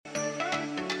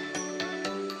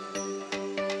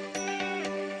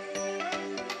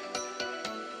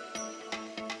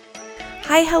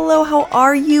Hi, hello, how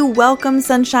are you? Welcome,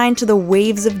 sunshine, to the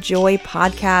Waves of Joy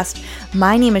podcast.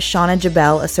 My name is Shauna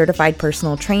Jabel, a certified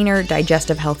personal trainer,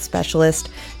 digestive health specialist,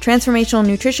 transformational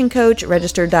nutrition coach,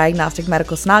 registered diagnostic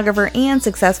medical sonographer, and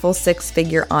successful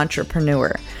six-figure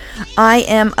entrepreneur. I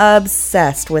am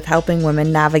obsessed with helping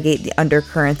women navigate the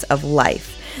undercurrents of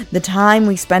life. The time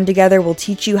we spend together will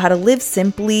teach you how to live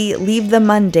simply, leave the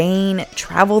mundane,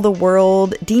 travel the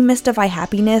world, demystify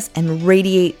happiness, and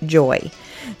radiate joy.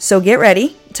 So get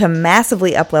ready to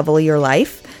massively uplevel your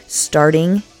life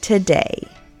starting today.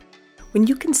 When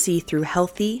you can see through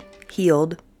healthy,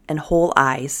 healed, and whole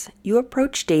eyes, you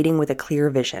approach dating with a clear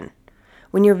vision.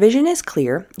 When your vision is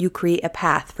clear, you create a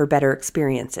path for better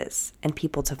experiences and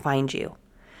people to find you.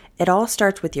 It all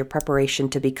starts with your preparation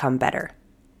to become better.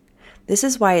 This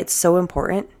is why it's so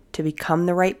important to become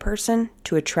the right person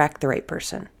to attract the right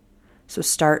person. So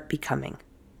start becoming.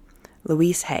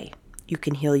 Louise Hay, you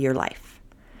can heal your life.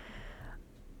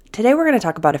 Today we're going to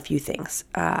talk about a few things.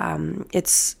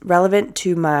 It's relevant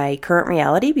to my current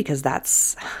reality because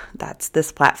that's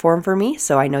this platform for me.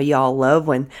 So I know y'all love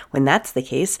when that's the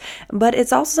case, but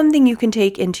it's also something you can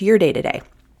take into your day-to-day.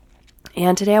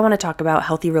 And today I want to talk about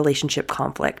healthy relationship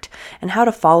conflict and how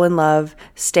to fall in love,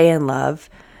 stay in love,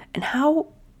 and how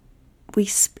we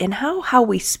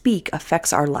speak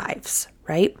affects our lives,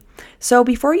 right? So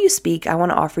before you speak, I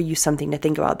want to offer you something to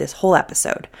think about this whole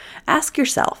episode. Ask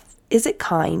yourself, is it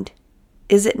kind?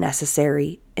 Is it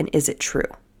necessary? And is it true?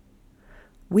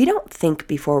 We don't think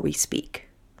before we speak.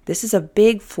 This is a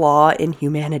big flaw in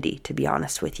humanity, to be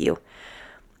honest with you.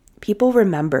 People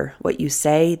remember what you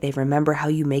say. They remember how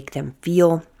you make them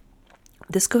feel.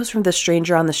 This goes from the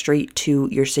stranger on the street to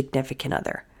your significant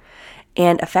other.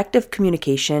 And effective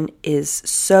communication is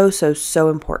so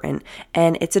important.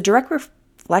 And it's a direct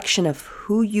reflection of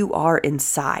who you are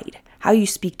inside. How you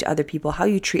speak to other people, how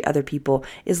you treat other people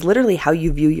is literally how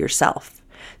you view yourself.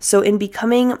 So in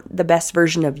becoming the best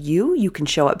version of you, you can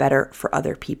show up better for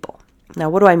other people. Now,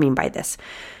 what do I mean by this?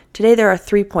 Today, there are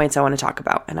 3 points I want to talk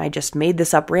about, and I just made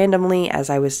this up randomly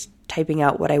as I was typing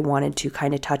out what I wanted to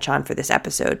kind of touch on for this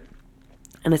episode.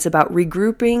 And it's about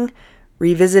regrouping,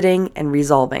 revisiting, and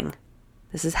resolving.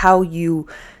 This is how you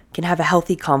can have a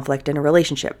healthy conflict in a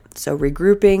relationship. So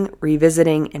regrouping,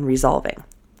 revisiting, and resolving.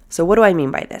 So what do I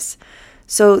mean by this?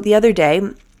 So the other day,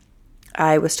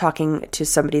 I was talking to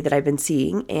somebody that I've been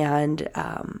seeing, and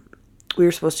we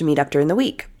were supposed to meet up during the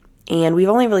week. And we've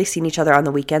only really seen each other on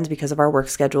the weekends because of our work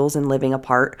schedules and living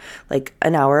apart, like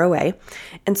an hour away.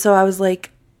 And so I was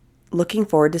like looking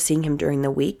forward to seeing him during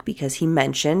the week because he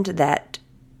mentioned that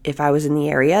if I was in the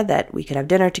area that we could have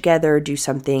dinner together or do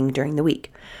something during the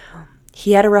week.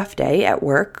 He had a rough day at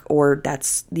work, or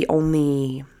that's the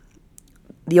only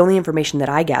information that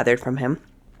I gathered from him,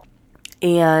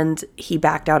 and he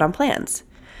backed out on plans.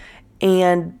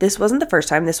 And this wasn't the first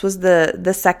time, this was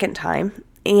the second time,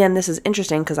 and this is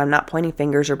interesting because I'm not pointing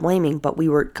fingers or blaming, but we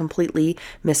were completely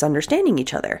misunderstanding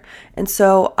each other. And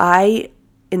so I,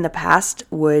 in the past,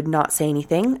 would not say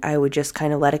anything. I would just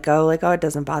kind of let it go, like, oh, it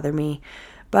doesn't bother me.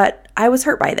 But I was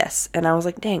hurt by this, and I was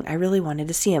like, dang, I really wanted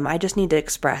to see him. I just need to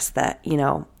express that,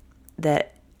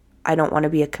 that I don't want to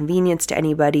be a convenience to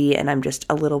anybody, and I'm just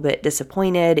a little bit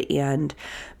disappointed, and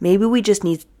maybe we just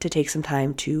need to take some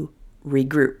time to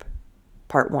regroup.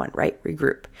 Part 1, right?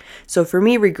 Regroup. So for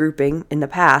me, regrouping in the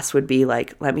past would be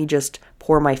like, let me just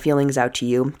pour my feelings out to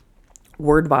you,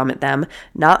 word vomit them,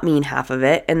 not mean half of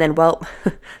it, and then, well,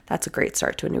 that's a great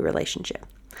start to a new relationship.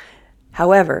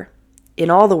 However, in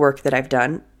all the work that I've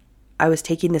done, I was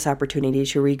taking this opportunity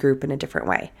to regroup in a different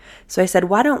way. So I said,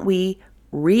 why don't we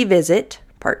revisit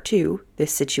part 2,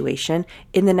 this situation,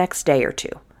 in the next day or two.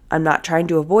 I'm not trying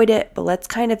to avoid it, but let's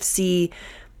kind of see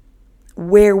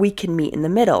where we can meet in the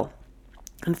middle.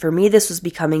 And for me, this was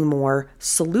becoming more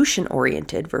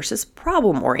solution-oriented versus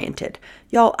problem-oriented.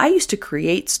 Y'all, I used to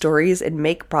create stories and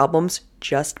make problems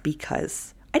just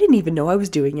because. I didn't even know I was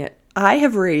doing it. I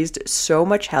have raised so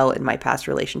much hell in my past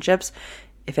relationships.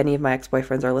 If any of my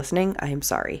ex-boyfriends are listening, I am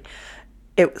sorry.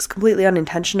 It was completely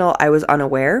unintentional. I was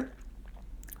unaware.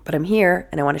 But I'm here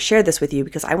and I want to share this with you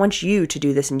because I want you to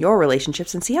do this in your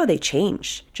relationships and see how they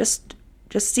change. Just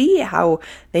see how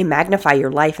they magnify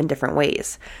your life in different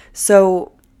ways.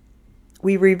 So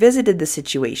we revisited the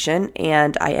situation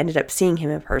and I ended up seeing him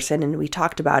in person and we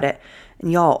talked about it.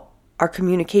 And y'all, our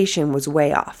communication was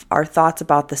way off. Our thoughts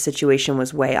about the situation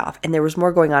was way off. And there was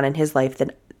more going on in his life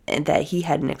than that he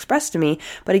hadn't expressed to me.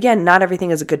 But again, not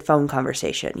everything is a good phone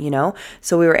conversation,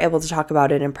 So we were able to talk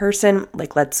about it in person.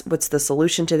 Like, what's the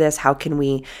solution to this? How can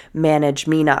we manage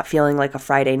me not feeling like a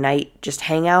Friday night just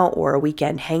hangout or a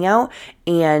weekend hangout,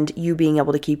 and you being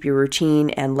able to keep your routine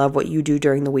and love what you do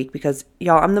during the week? Because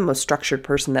y'all, I'm the most structured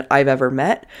person that I've ever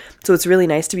met. So it's really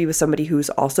nice to be with somebody who's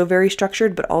also very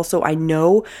structured, but also I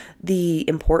know the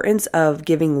importance of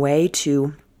giving way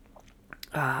to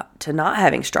not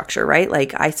having structure, right?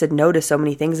 Like, I said no to so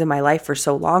many things in my life for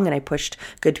so long, and I pushed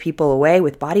good people away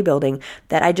with bodybuilding,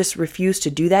 that I just refuse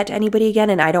to do that to anybody again,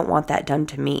 and I don't want that done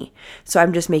to me. So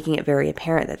I'm just making it very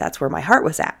apparent that that's where my heart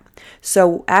was at.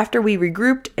 So after we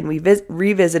regrouped and we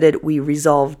revisited, we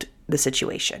resolved the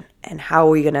situation. And how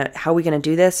are we gonna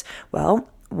do this? Well,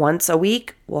 once a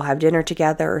week, we'll have dinner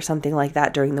together or something like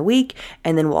that during the week.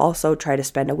 And then we'll also try to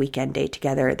spend a weekend day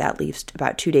together. That leaves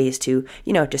about 2 days to,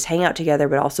 just hang out together,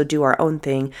 but also do our own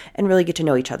thing and really get to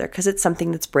know each other, because it's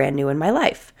something that's brand new in my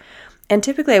life. And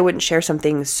typically I wouldn't share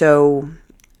something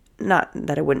not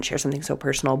that I wouldn't share something so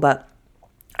personal, but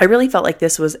I really felt like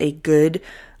this was a good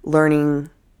learning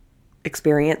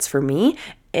experience for me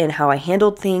and how I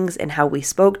handled things and how we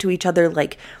spoke to each other.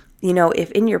 Like, if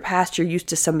in your past you're used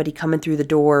to somebody coming through the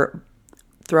door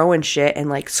throwing shit and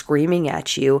like screaming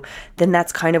at you, then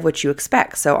that's kind of what you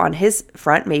expect. So on his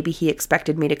front, maybe he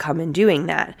expected me to come in doing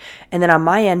that. And then on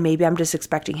my end, maybe I'm just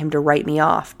expecting him to write me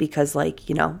off because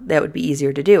that would be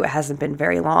easier to do. It hasn't been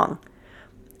very long.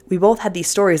 We both had these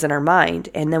stories in our mind,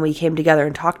 and then we came together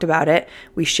and talked about it.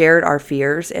 We shared our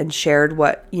fears and shared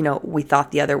what, we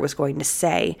thought the other was going to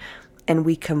say. And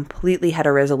we completely had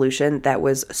a resolution that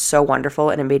was so wonderful,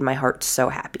 and it made my heart so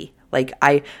happy. Like,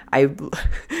 I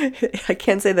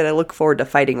can't say that I look forward to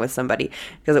fighting with somebody,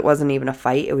 because it wasn't even a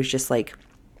fight. It was just like,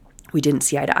 we didn't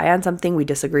see eye to eye on something. We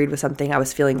disagreed with something. I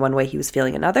was feeling one way, he was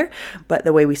feeling another. But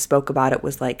the way we spoke about it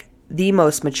was like the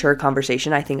most mature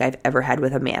conversation I think I've ever had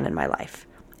with a man in my life.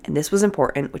 And this was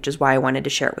important, which is why I wanted to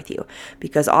share it with you.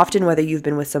 Because often, whether you've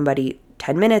been with somebody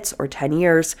 10 minutes or 10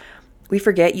 years, we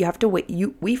forget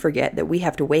we forget that we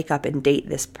have to wake up and date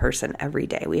this person every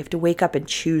day. We have to wake up and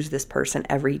choose this person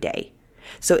every day.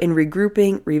 So in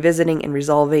regrouping, revisiting, and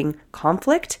resolving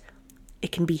conflict,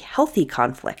 it can be healthy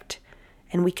conflict.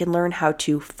 And we can learn how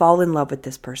to fall in love with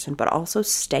this person, but also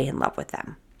stay in love with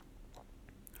them.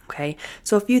 Okay?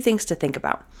 So a few things to think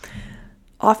about.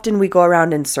 Often we go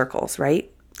around in circles,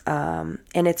 right?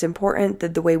 And it's important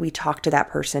that the way we talk to that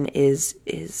person is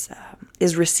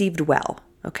received well.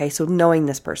 Okay, so knowing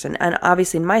this person, and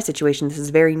obviously in my situation, this is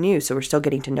very new, so we're still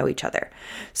getting to know each other.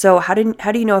 So how do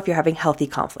you know if you're having healthy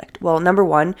conflict? Well, number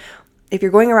one, if you're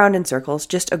going around in circles,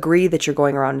 just agree that you're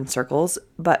going around in circles,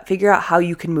 but figure out how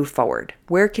you can move forward.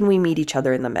 Where can we meet each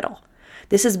other in the middle?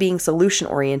 This is being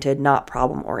solution-oriented, not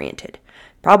problem-oriented.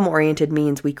 Problem-oriented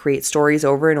means we create stories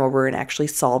over and over and actually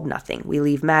solve nothing. We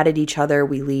leave mad at each other,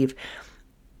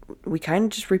 we kind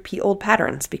of just repeat old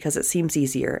patterns because it seems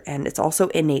easier, and it's also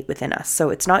innate within us. So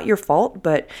it's not your fault,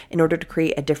 but in order to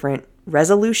create a different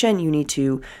resolution, you need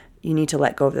to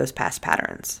let go of those past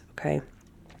patterns, okay?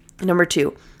 Number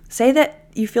two, say that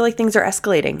you feel like things are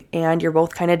escalating and you're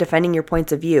both kind of defending your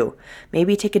points of view.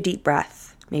 Maybe take a deep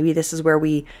breath. Maybe this is where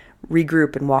we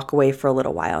regroup and walk away for a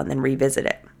little while and then revisit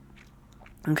it,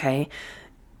 okay?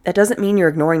 That doesn't mean you're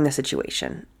ignoring the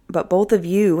situation, but both of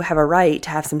you have a right to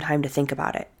have some time to think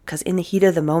about it. Because in the heat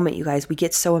of the moment, you guys, we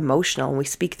get so emotional and we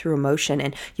speak through emotion,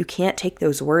 and you can't take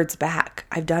those words back.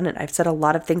 I've done it. I've said a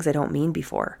lot of things I don't mean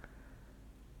before.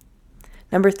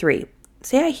 Number three,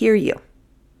 say I hear you.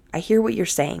 I hear what you're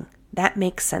saying. That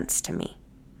makes sense to me.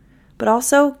 But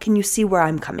also, can you see where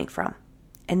I'm coming from?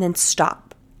 And then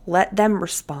stop. Let them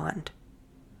respond.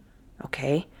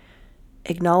 Okay?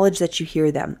 Acknowledge that you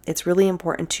hear them. It's really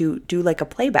important to do like a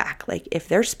playback. Like if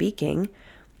they're speaking,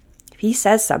 if he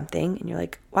says something and you're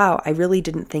like, wow, I really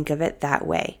didn't think of it that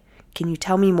way. Can you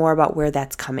tell me more about where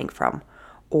that's coming from?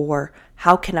 Or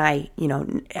how can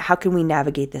we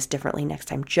navigate this differently next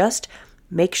time? Just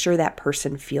make sure that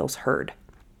person feels heard.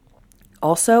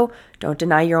 Also, don't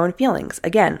deny your own feelings.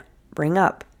 Again, bring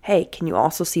up, hey, can you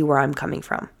also see where I'm coming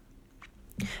from?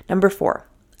 Number 4,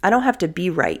 I don't have to be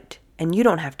right. And you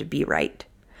don't have to be right.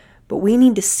 But we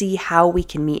need to see how we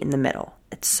can meet in the middle.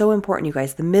 It's so important, you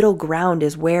guys. The middle ground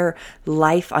is where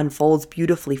life unfolds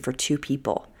beautifully for two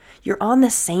people. You're on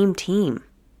the same team.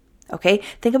 Okay?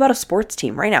 Think about a sports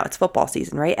team. Right now, it's football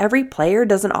season, right? Every player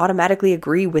doesn't automatically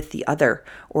agree with the other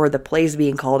or the plays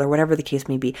being called or whatever the case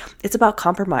may be. It's about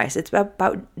compromise. It's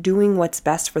about doing what's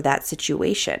best for that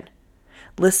situation.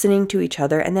 Listening to each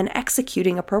other and then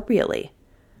executing appropriately.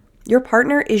 Your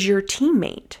partner is your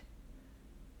teammate.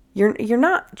 You're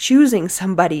not choosing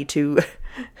somebody to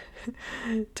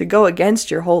to go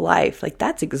against your whole life. Like,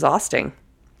 that's exhausting.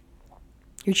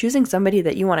 You're choosing somebody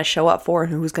that you want to show up for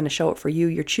and who's going to show up for you.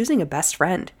 You're choosing a best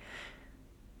friend.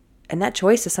 And that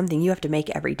choice is something you have to make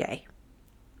every day.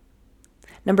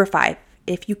 Number 5,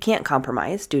 if you can't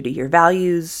compromise due to your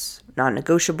values,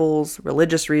 non-negotiables,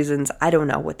 religious reasons, I don't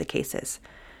know what the case is.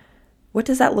 What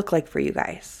does that look like for you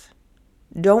guys?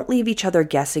 Don't leave each other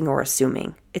guessing or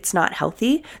assuming. It's not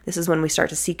healthy. This is when we start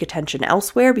to seek attention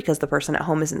elsewhere because the person at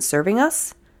home isn't serving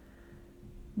us.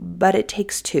 But it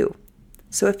takes 2.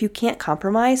 So if you can't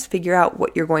compromise, figure out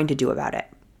what you're going to do about it.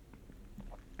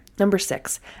 Number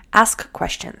 6, ask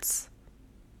questions.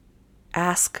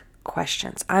 Ask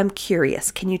questions. I'm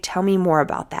curious. Can you tell me more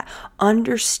about that?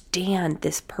 Understand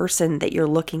this person that you're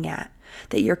looking at,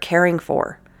 that you're caring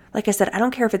for. Like I said, I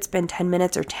don't care if it's been 10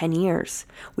 minutes or 10 years.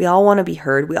 We all want to be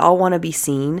heard. We all want to be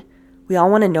seen. We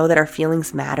all want to know that our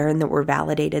feelings matter and that we're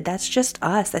validated. That's just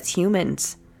us. That's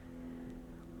humans.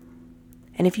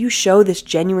 And if you show this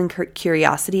genuine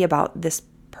curiosity about this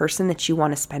person that you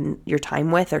want to spend your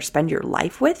time with or spend your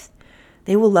life with,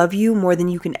 they will love you more than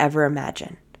you can ever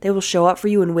imagine. They will show up for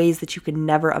you in ways that you can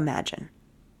never imagine.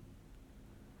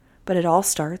 But it all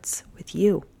starts with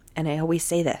you. And I always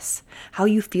say this, how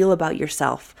you feel about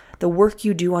yourself, the work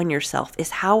you do on yourself is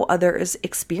how others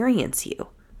experience you.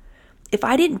 If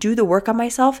I didn't do the work on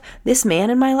myself, this man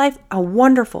in my life, a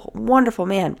wonderful, wonderful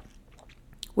man,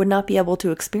 would not be able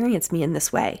to experience me in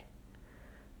this way.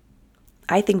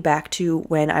 I think back to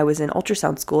when I was in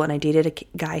ultrasound school and I dated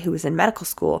a guy who was in medical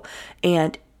school,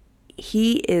 and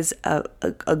he is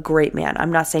a great man.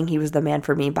 I'm not saying he was the man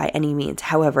for me by any means.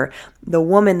 However, the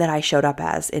woman that I showed up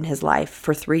as in his life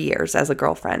for 3 years as a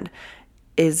girlfriend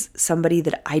is somebody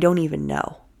that I don't even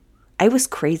know. I was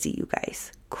crazy, you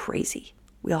guys. Crazy.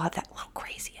 We all have that little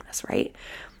crazy in us, right?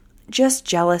 Just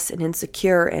jealous and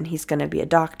insecure, and he's going to be a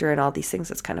doctor and all these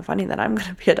things. It's kind of funny that I'm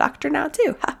going to be a doctor now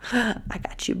too. I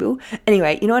got you, boo.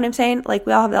 Anyway, you know what I'm saying? Like,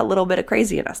 we all have that little bit of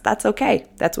crazy in us. That's okay.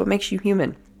 That's what makes you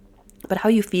human. But how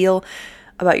you feel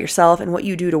about yourself and what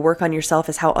you do to work on yourself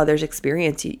is how others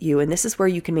experience you. And this is where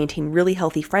you can maintain really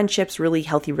healthy friendships, really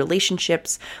healthy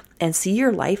relationships, and see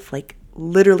your life like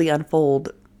literally unfold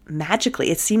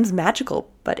magically. It seems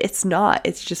magical, but it's not.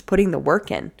 It's just putting the work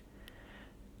in.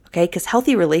 Okay, because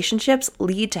healthy relationships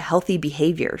lead to healthy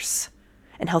behaviors,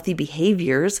 and healthy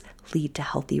behaviors lead to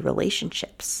healthy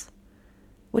relationships.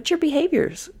 What's your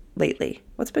behaviors lately?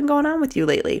 What's been going on with you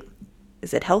lately?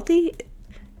 Is it healthy?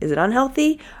 Is it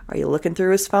unhealthy? Are you looking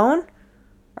through his phone?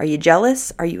 Are you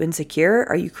jealous? Are you insecure?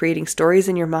 Are you creating stories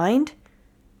in your mind?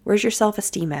 Where's your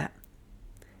self-esteem at?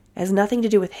 It has nothing to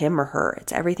do with him or her.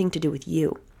 It's everything to do with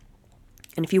you.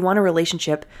 And if you want a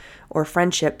relationship or a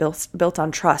friendship built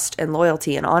on trust and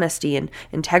loyalty and honesty and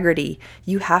integrity,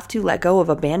 you have to let go of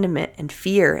abandonment and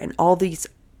fear and all these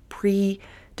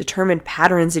predetermined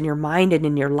patterns in your mind and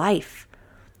in your life.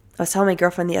 I was telling my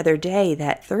girlfriend the other day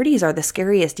that 30s are the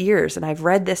scariest years, and I've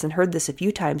read this and heard this a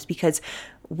few times because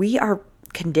we are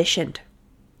conditioned.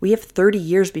 We have 30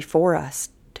 years before us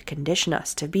to condition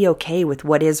us to be okay with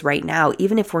what is right now,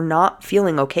 even if we're not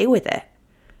feeling okay with it.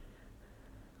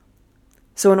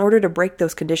 So in order to break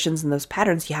those conditions and those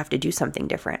patterns, you have to do something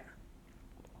different.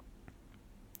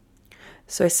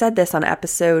 So I said this on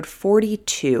episode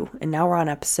 42, and now we're on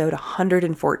episode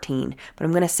 114, but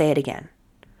I'm going to say it again.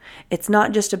 It's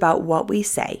not just about what we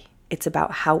say, it's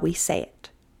about how we say it.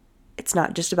 It's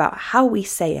not just about how we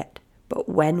say it, but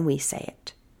when we say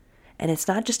it. And it's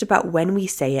not just about when we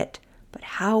say it, but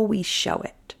how we show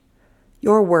it.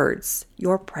 Your words,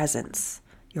 your presence,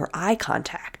 your eye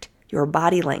contact, your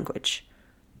body language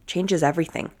changes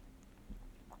everything.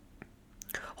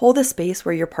 Hold a space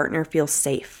where your partner feels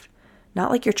safe,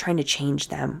 not like you're trying to change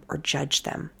them or judge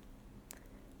them.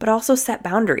 But also set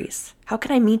boundaries. How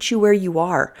can I meet you where you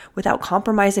are without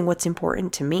compromising what's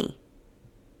important to me?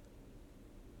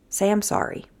 Say I'm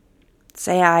sorry.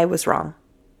 Say I was wrong.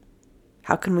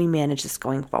 How can we manage this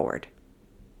going forward?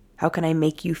 How can I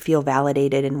make you feel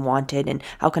validated and wanted? And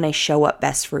how can I show up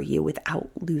best for you without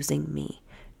losing me?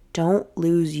 Don't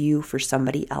lose you for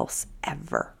somebody else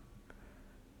ever.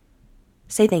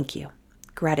 Say thank you.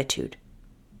 Gratitude.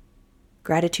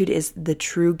 Gratitude is the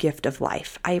true gift of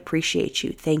life. I appreciate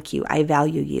you. Thank you. I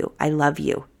value you. I love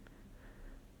you.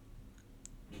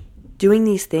 Doing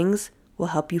these things will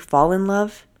help you fall in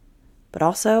love, but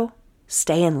also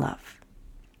stay in love.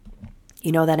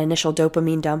 You know, that initial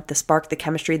dopamine dump, the spark, the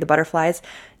chemistry, the butterflies,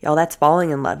 y'all, that's falling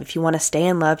in love. If you want to stay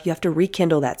in love, you have to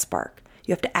rekindle that spark.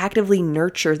 You have to actively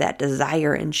nurture that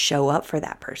desire and show up for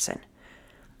that person.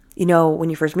 You know, when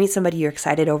you first meet somebody, you're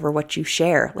excited over what you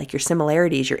share, like your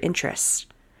similarities, your interests.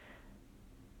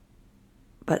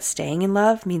 But staying in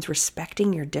love means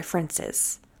respecting your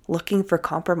differences, looking for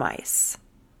compromise.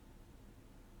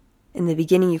 In the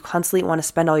beginning, you constantly want to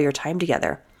spend all your time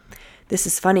together. This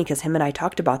is funny because him and I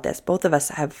talked about this. Both of us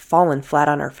have fallen flat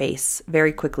on our face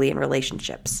very quickly in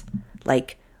relationships.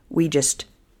 Like,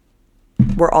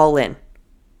 we're all in.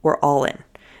 We're all in.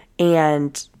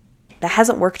 And that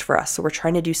hasn't worked for us, so we're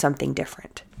trying to do something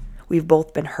different. We've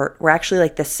both been hurt. We're actually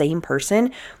like the same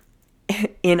person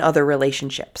in other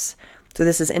relationships. So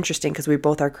this is interesting because we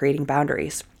both are creating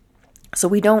boundaries. So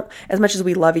we don't, as much as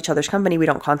we love each other's company, we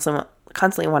don't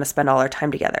constantly want to spend all our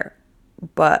time together.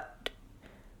 But,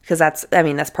 because that's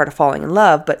part of falling in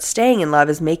love, but staying in love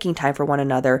is making time for one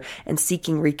another and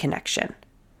seeking reconnection.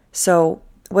 So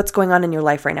what's going on in your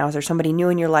life right now? Is there somebody new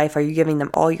in your life? Are you giving them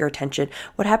all your attention?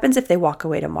 What happens if they walk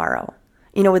away tomorrow?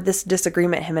 With this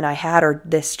disagreement him and I had, or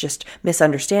this just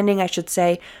misunderstanding, I should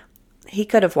say, he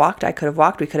could have walked, I could have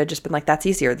walked, we could have just been like, that's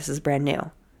easier, this is brand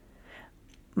new.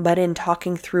 But in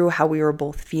talking through how we were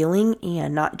both feeling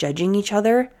and not judging each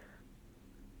other,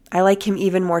 I like him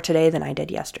even more today than I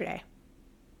did yesterday.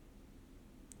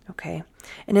 Okay.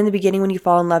 And in the beginning, when you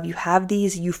fall in love, you have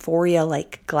these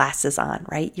euphoria-like glasses on,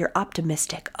 right? You're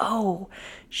optimistic. Oh,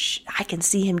 I can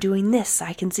see him doing this.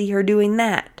 I can see her doing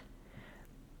that.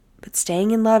 But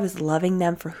staying in love is loving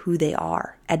them for who they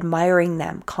are, admiring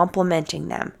them, complimenting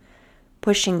them,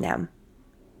 pushing them,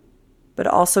 but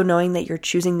also knowing that you're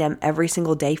choosing them every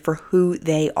single day for who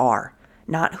they are,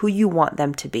 not who you want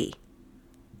them to be.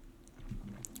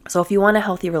 So if you want a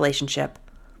healthy relationship,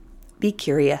 be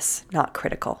curious, not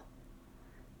critical.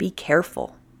 Be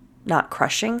careful, not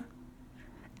crushing.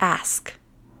 Ask,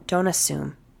 don't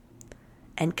assume.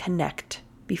 And connect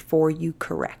before you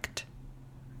correct.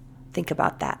 Think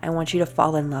about that. I want you to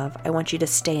fall in love. I want you to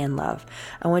stay in love.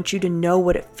 I want you to know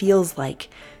what it feels like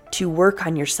to work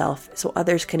on yourself so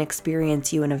others can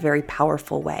experience you in a very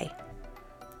powerful way.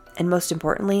 And most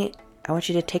importantly, I want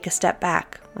you to take a step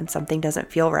back when something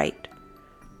doesn't feel right.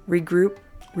 Regroup,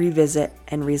 revisit,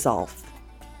 and resolve.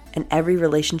 And every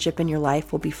relationship in your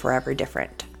life will be forever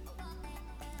different.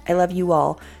 I love you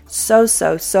all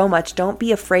so much. Don't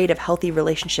be afraid of healthy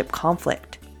relationship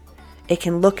conflict. It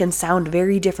can look and sound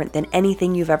very different than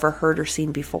anything you've ever heard or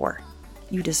seen before.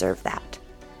 You deserve that.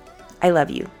 I love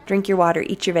you. Drink your water,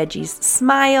 eat your veggies,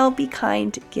 smile, be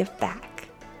kind, give back.